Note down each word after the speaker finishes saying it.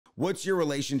What's your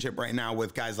relationship right now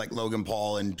with guys like Logan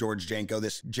Paul and George JANKO,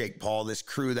 this Jake Paul, this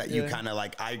crew that you kind of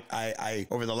like, I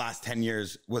over the last 10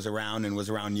 years was around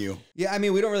you? Yeah, I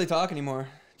mean, we don't really talk anymore.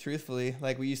 Truthfully,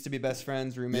 like we used to be best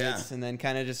friends, roommates, and then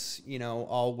kind of just, you know,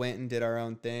 all went and did our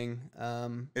own thing.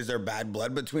 Is there bad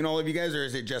blood between all of you guys, or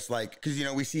is it just like, because, you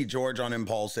know, we see George on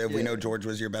Impulsive. We know George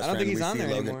was your best friend. I don't think he's we on see there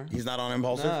Logan. anymore. He's not on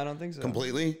Impulsive? No, I don't think so.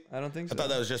 Completely? I don't think so. I thought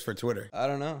that was just for Twitter. I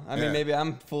don't know. I mean, maybe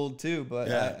I'm fooled too, but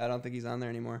I don't think he's on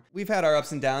there anymore. We've had our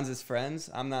ups and downs as friends.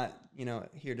 I'm not, you know,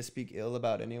 here to speak ill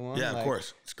about anyone. Yeah, like, of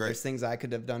course. It's great. There's things I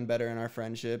could have done better in our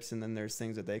friendships, and then there's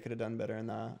things that they could have done better in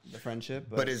the friendship.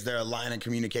 But is there a line of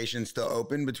communication still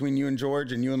open between you and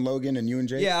George and you and Logan and you and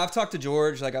Jake? Yeah, I've talked to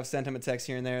George. Like, I've sent him a text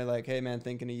here and there, like, hey, man,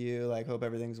 thinking of you. Like, hope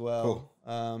everything's well.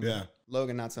 Cool.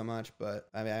 Logan, not so much, but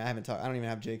I mean, I don't even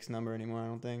have Jake's number anymore, I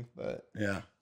don't think. But yeah.